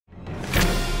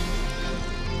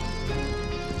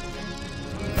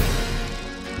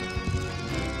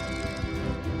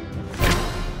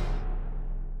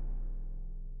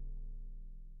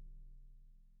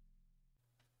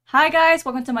Hi guys,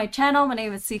 welcome to my channel. My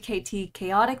name is CKT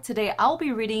Chaotic. Today I'll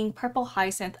be reading Purple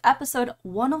Hyacinth episode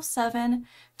 107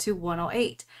 to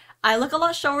 108. I look a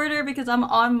lot shorter because I'm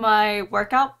on my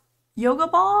workout yoga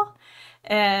ball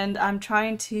and I'm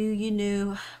trying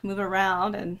to, move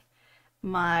around and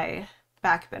my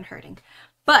back been hurting.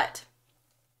 But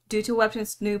due to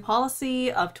Webtoon's new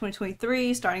policy of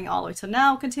 2023, starting all the way to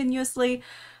now continuously,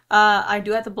 I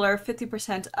do have to blur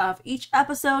 50% of each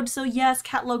episode. So yes,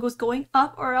 cat logo's going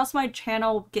up or else my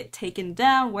channel will get taken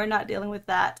down. We're not dealing with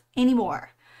that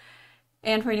anymore.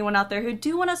 And for anyone out there who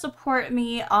do want to support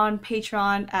me on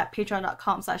Patreon at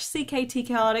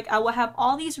patreon.com/cktchaotic, I will have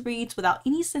all these reads without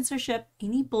any censorship,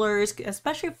 any blurs,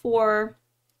 especially for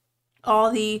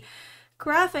all the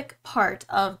graphic part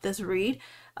of this read.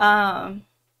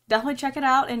 Definitely check it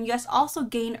out, and you guys also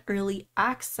gain early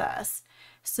access.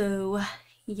 So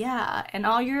yeah, and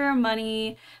all your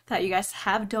money that you guys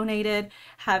have donated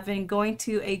have been going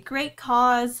to a great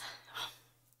cause,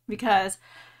 because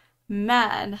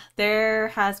man, there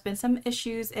has been some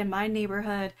issues in my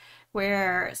neighborhood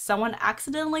where someone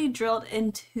accidentally drilled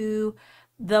into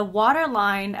the water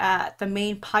line at the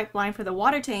main pipeline for the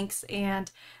water tanks,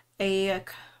 and a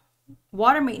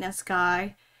water maintenance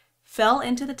guy fell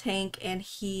into the tank and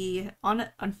he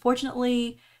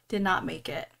unfortunately did not make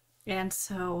it. And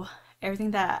so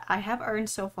everything that I have earned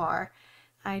so far,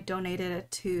 I donated it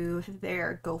to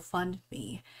their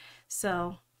GoFundMe.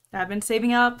 So I've been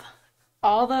saving up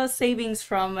all the savings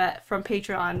from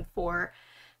Patreon for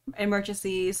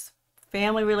emergencies,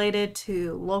 family related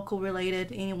to local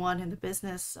related, anyone in the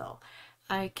business. So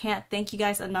I can't thank you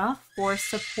guys enough for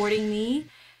supporting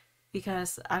me,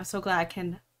 because I'm so glad I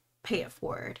can pay it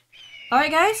forward.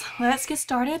 Alright guys, let's get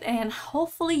started, and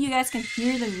hopefully you guys can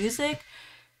hear the music.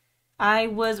 I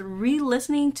was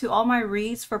re-listening to all my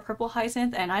reads for Purple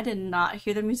Hyacinth and I did not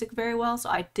hear the music very well, so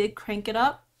I did crank it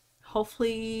up.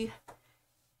 Hopefully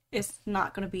it's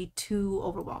not going to be too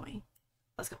overwhelming.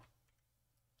 Let's go.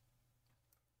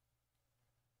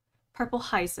 Purple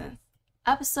Hyacinth,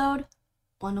 episode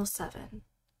 107.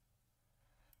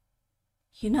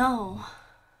 You know,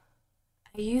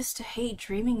 I used to hate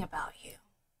dreaming about you,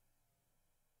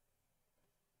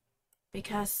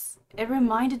 because it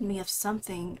reminded me of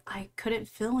something I couldn't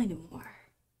feel anymore.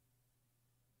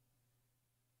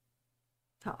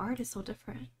 The art is so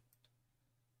different.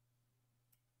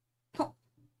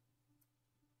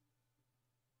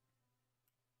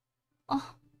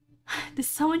 Oh, did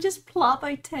someone just plop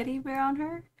a teddy bear on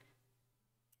her?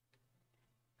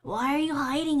 Why are you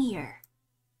hiding here?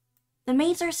 The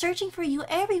maids are searching for you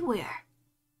everywhere.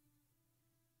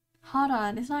 Hold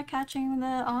on, it's not catching the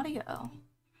audio.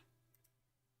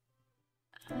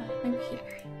 Maybe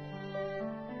here.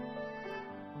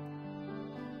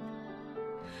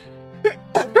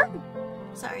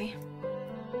 Sorry.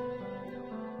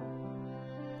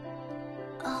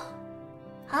 Oh,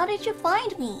 how did you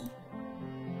find me?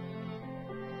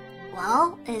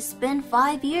 Well, it's been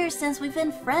 5 years since we've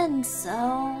been friends,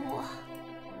 so...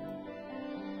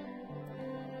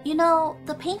 You know,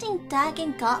 the painting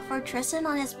Dagon got for Tristan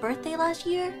on his birthday last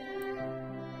year?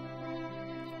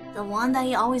 The one that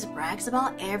he always brags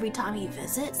about every time he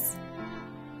visits?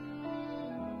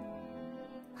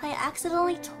 I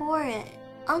accidentally tore it.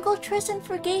 Uncle Tristan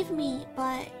forgave me,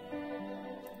 but...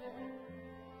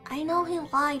 I know he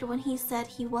lied when he said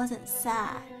he wasn't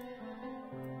sad.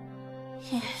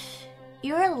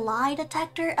 Your lie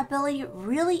detector ability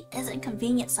really isn't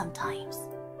convenient sometimes.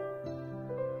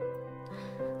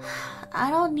 I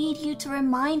don't need you to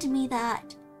remind me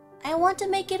that. I want to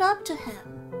make it up to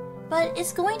him. But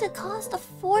it's going to cost a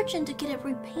fortune to get it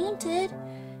repainted.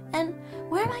 And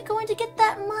where am I going to get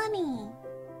that money?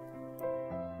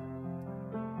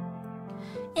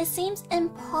 It seems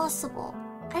impossible.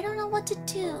 I don't know what to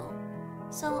do.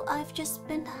 So I've just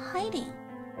been hiding.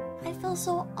 I feel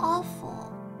so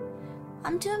awful.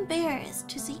 I'm too embarrassed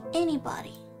to see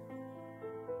anybody.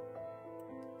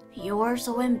 You're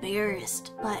so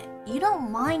embarrassed, but you don't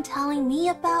mind telling me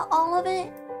about all of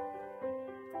it?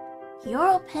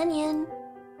 Your opinion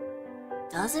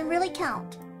doesn't really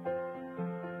count.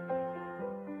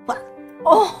 What?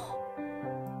 Oh!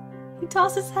 He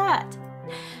tossed his hat.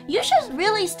 You should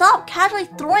really stop casually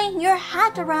throwing your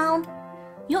hat around.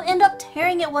 You'll end up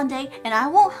tearing it one day and I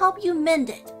won't help you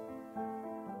mend it.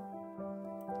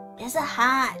 It's a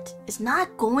hat. It's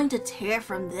not going to tear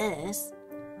from this.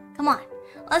 Come on,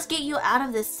 let's get you out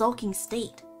of this sulking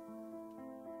state.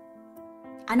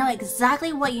 I know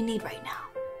exactly what you need right now.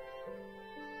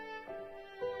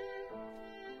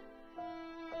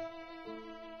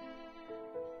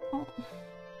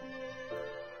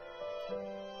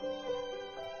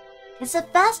 It's a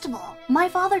festival. My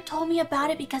father told me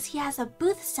about it because he has a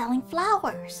booth selling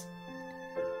flowers.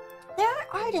 There are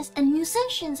artists and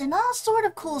musicians and all sort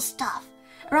of cool stuff.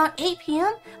 Around 8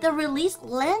 p.m., they'll release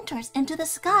lanterns into the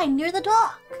sky near the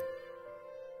dock.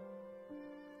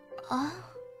 Huh?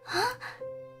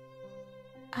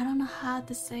 I don't know how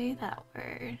to say that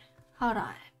word. Hold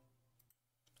on.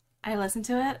 I listened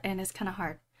to it and it's kind of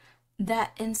hard.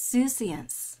 That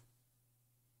insouciance.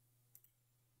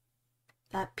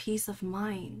 That peace of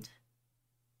mind.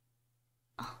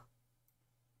 Oh.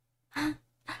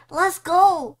 Let's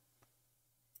go!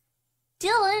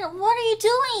 Dylan, what are you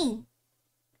doing?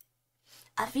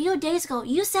 A few days ago,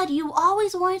 you said you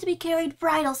always wanted to be carried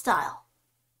bridal style.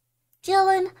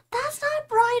 Dylan, that's not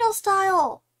bridal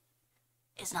style.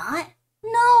 It's not?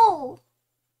 No.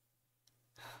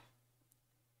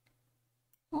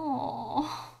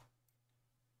 Oh.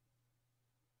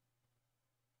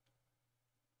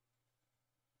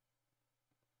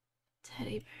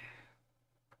 Teddy bear.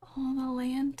 Oh, the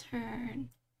lantern.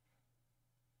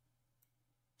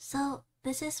 So,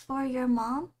 this is for your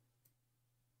mom?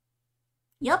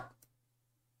 Yup.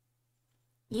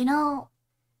 You know,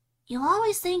 you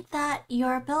always think that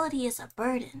your ability is a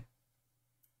burden,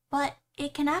 but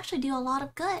it can actually do a lot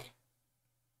of good.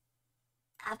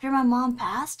 After my mom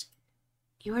passed,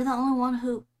 you were the only one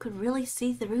who could really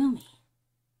see through me.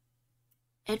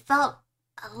 It felt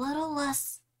a little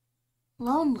less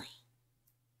lonely.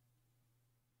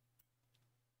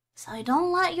 So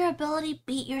don't let your ability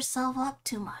beat yourself up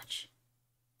too much.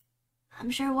 I'm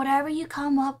sure whatever you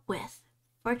come up with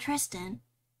for Tristan,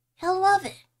 he'll love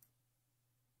it.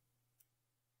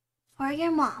 For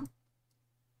your mom.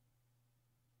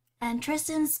 And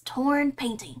Tristan's torn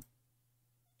painting.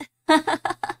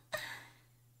 That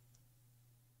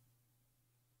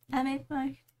made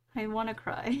I want to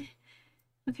cry.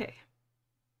 Okay.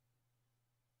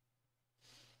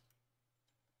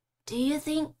 Do you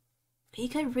think we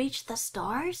could reach the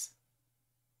stars?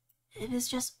 If it's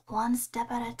just one step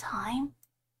at a time?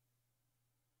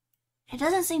 It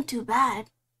doesn't seem too bad,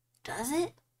 does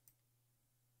it?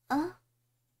 I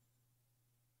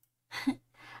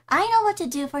know what to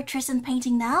do for Tristan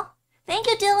painting now. Thank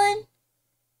you, Dylan.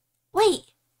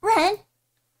 Wait, Ren.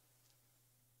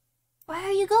 Where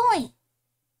are you going?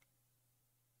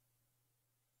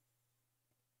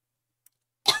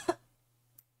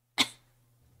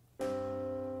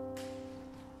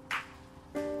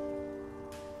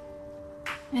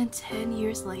 And 10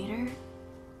 years later,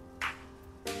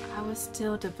 I was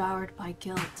still devoured by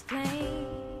guilt. Trying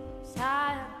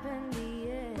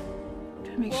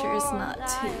to make sure it's not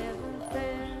too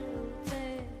low.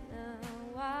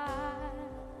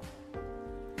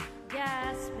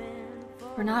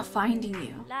 We're not finding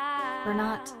you. We're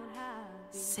not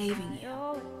saving you.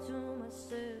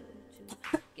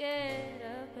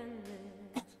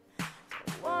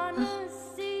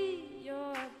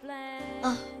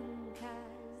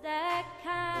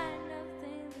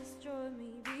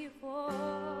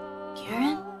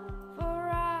 Karen?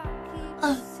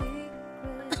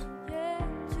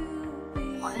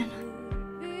 One.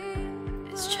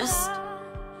 It's just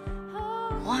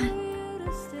one.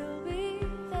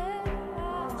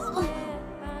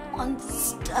 One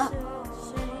step.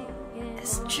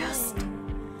 It's just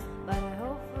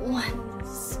one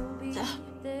step.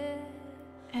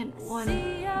 And one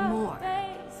more.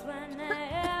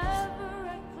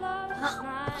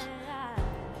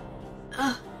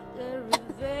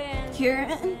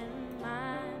 Kieran?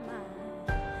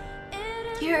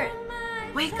 Kieran,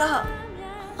 wake up!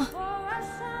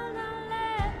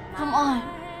 Come on.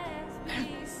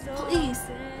 Please. Please.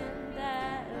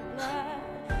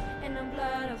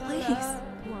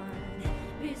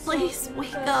 Please,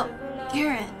 wake up,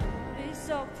 Kieran.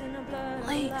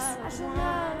 Please. He's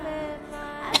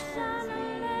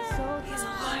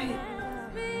alive.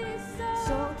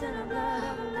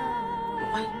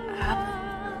 What happened?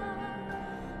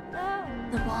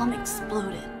 The bomb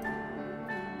exploded.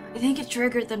 I think it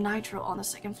triggered the nitro on the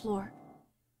second floor,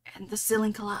 and the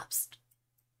ceiling collapsed.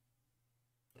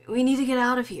 We need to get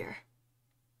out of here.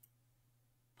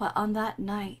 But on that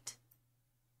night,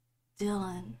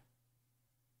 Dylan,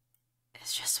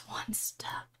 it's just one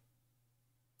step.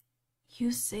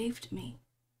 You saved me.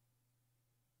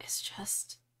 It's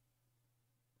just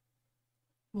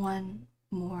one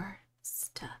more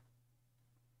step.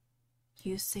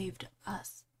 You saved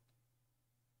us.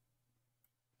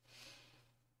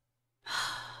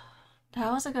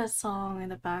 That was a good song in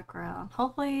the background.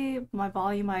 Hopefully my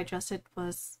volume I adjusted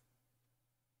was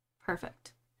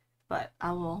perfect, but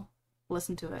I will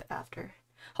listen to it after.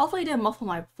 Hopefully it didn't muffle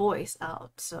my voice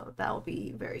out, so that will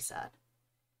be very sad.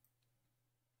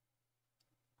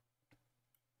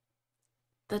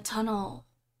 The tunnel,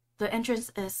 the entrance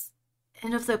is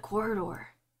end of the corridor.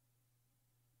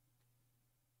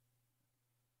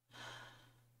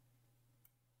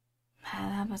 Man,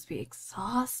 that must be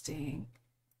exhausting.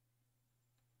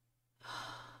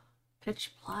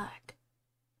 Pitch black.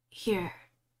 Here.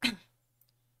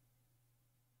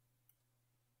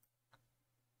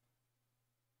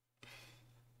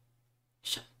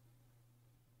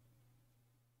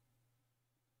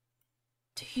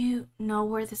 Do you know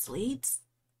where this leads?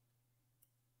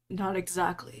 Not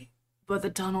exactly, but the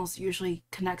tunnels usually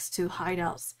connects to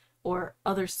hideouts or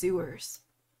other sewers.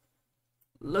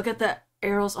 Look at the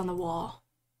arrows on the wall.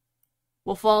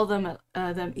 We'll follow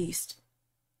them east.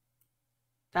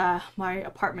 My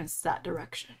apartment's that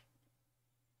direction.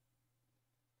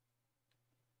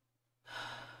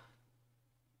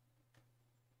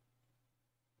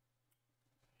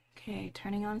 Okay,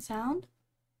 turning on sound.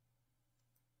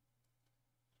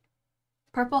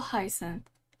 Purple Hyacinth,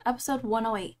 episode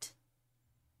 108.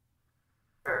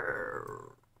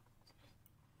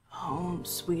 Home,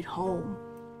 sweet home.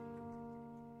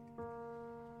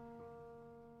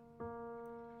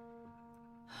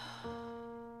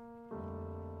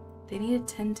 They need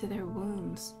to tend to their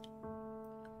wounds.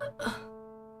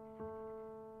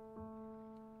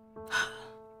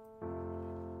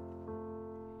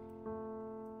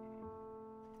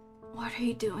 What are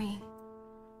you doing?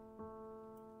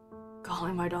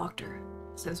 Calling my doctor,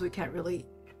 since we can't really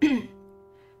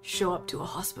show up to a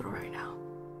hospital right now.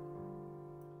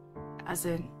 As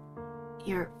in,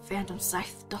 your Phantom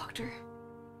Scythe doctor?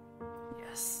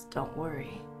 Yes, don't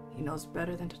worry. He knows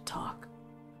better than to talk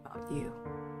about you.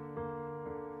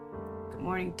 Good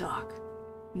morning, Doc.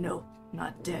 Nope,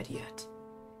 not dead yet.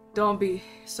 Don't be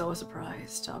so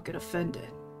surprised. I'll get offended.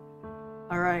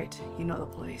 Alright, you know the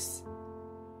place.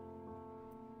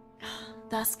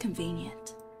 That's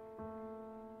convenient.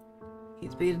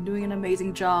 He's been doing an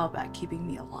amazing job at keeping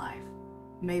me alive.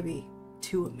 Maybe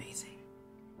too amazing.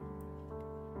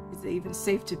 Is it even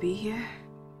safe to be here?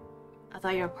 I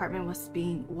thought your apartment was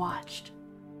being watched.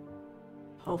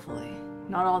 Hopefully,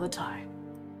 not all the time.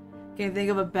 Can't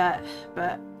think of a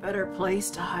better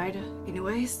place to hide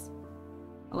anyways?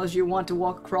 Unless you want to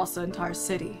walk across the entire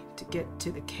city to get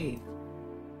to the cave.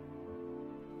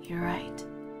 You're right.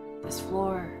 This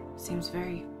floor seems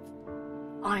very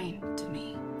fine to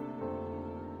me.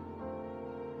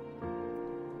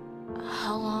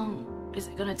 How long is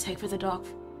it gonna take for the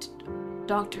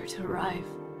doctor to arrive?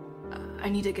 I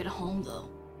need to get home though.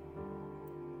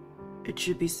 It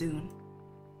should be soon.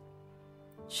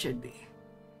 Should be.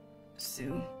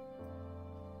 Soon.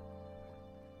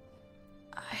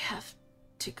 I have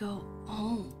to go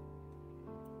home.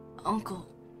 Uncle,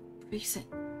 recent,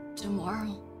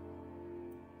 tomorrow.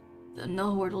 They'll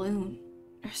know we're loon.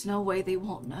 There's no way they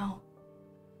won't know.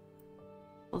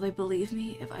 Will they believe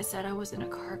me if I said I was in a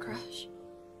car crash?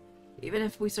 Even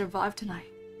if we survive tonight,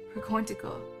 we're going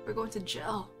to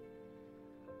jail.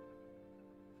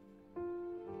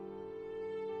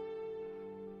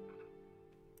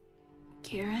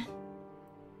 Kieran?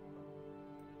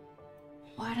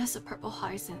 Why does the Purple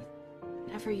Hyacinth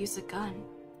never use a gun?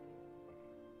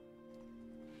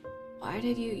 Why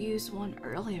did you use one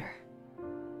earlier?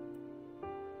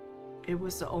 It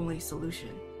was the only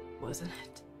solution, wasn't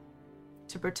it?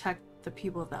 To protect the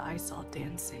people that I saw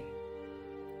dancing.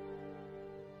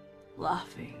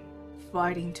 Laughing,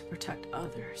 fighting to protect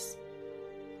others.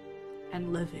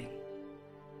 And living.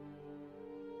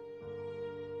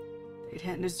 They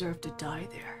didn't deserve to die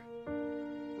there.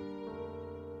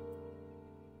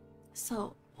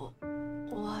 So,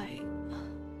 why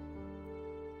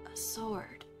a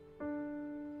sword?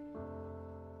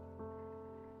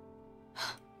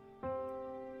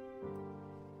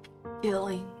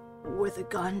 Killing with a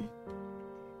gun,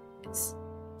 it's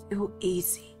too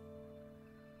easy.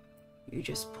 You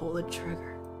just pull the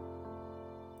trigger,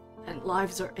 and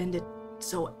lives are ended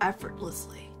so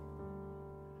effortlessly.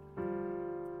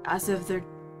 As if they're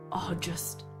all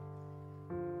just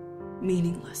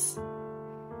meaningless.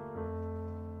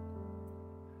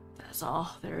 That's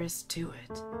all there is to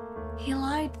it. He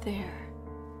lied there.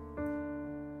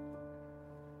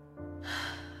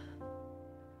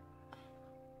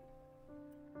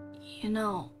 You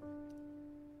know,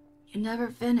 you never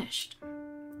finished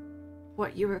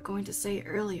what you were going to say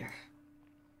earlier.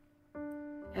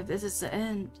 If this is the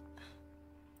end,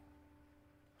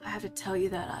 I have to tell you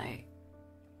that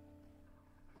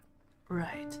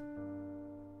Right.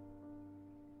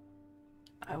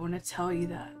 I want to tell you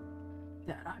that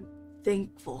I'm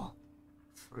thankful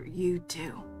for you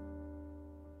too.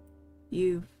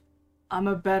 I'm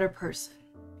a better person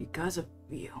because of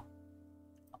you.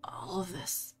 All of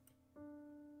this.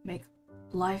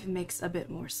 life makes a bit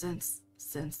more sense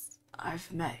since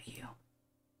I've met you.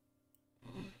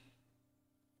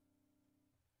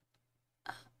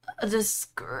 Is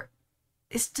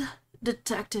the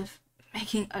detective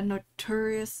making a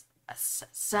notorious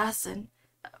assassin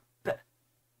a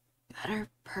better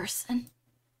person?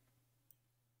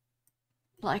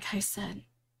 Like I said,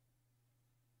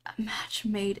 a match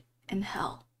made in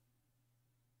hell,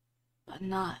 but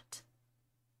not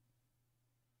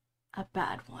a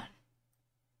bad one.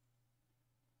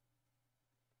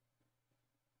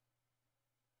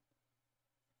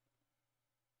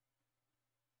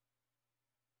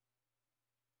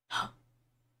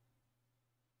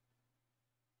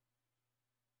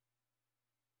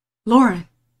 Lauren!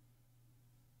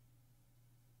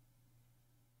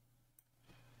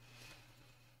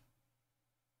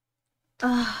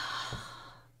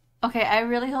 Okay, I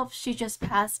really hope she just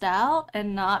passed out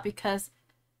and not because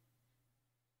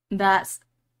that's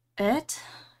it.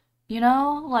 You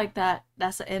know, like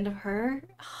that's the end of her.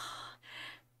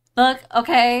 Look,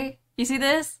 okay, you see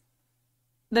this?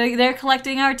 They're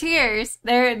collecting our tears.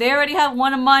 They already have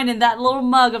one of mine in that little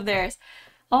mug of theirs.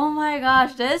 Oh my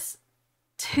gosh, this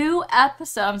 2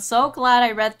 episodes. I'm so glad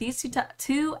I read these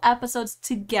two episodes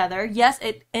together. Yes,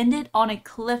 it ended on a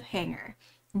cliffhanger,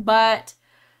 but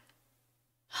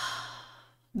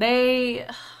they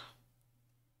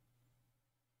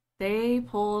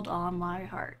pulled on my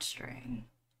heartstring.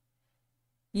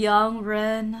 Young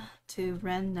Ren to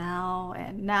Ren now,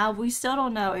 and now we still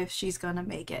don't know if she's gonna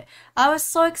make it. I was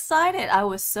so excited. I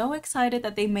was so excited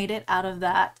that they made it out of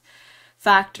that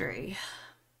factory.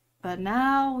 But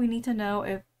now we need to know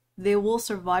if they will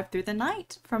survive through the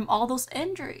night from all those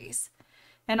injuries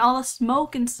and all the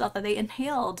smoke and stuff that they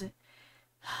inhaled.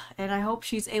 And I hope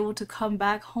she's able to come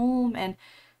back home and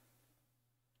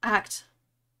act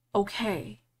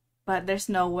okay. But there's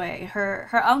no way.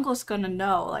 Her uncle's gonna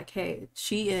know, like, hey,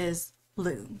 she is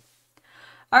Loon.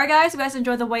 Alright guys, if you guys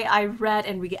enjoyed the way I read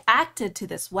and reacted to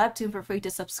this webtoon, feel free to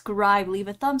subscribe, leave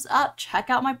a thumbs up, check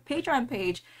out my Patreon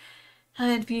page.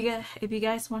 And if you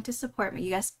guys want to support me,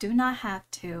 you guys do not have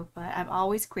to, but I'm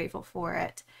always grateful for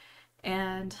it.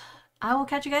 And I will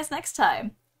catch you guys next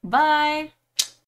time. Bye!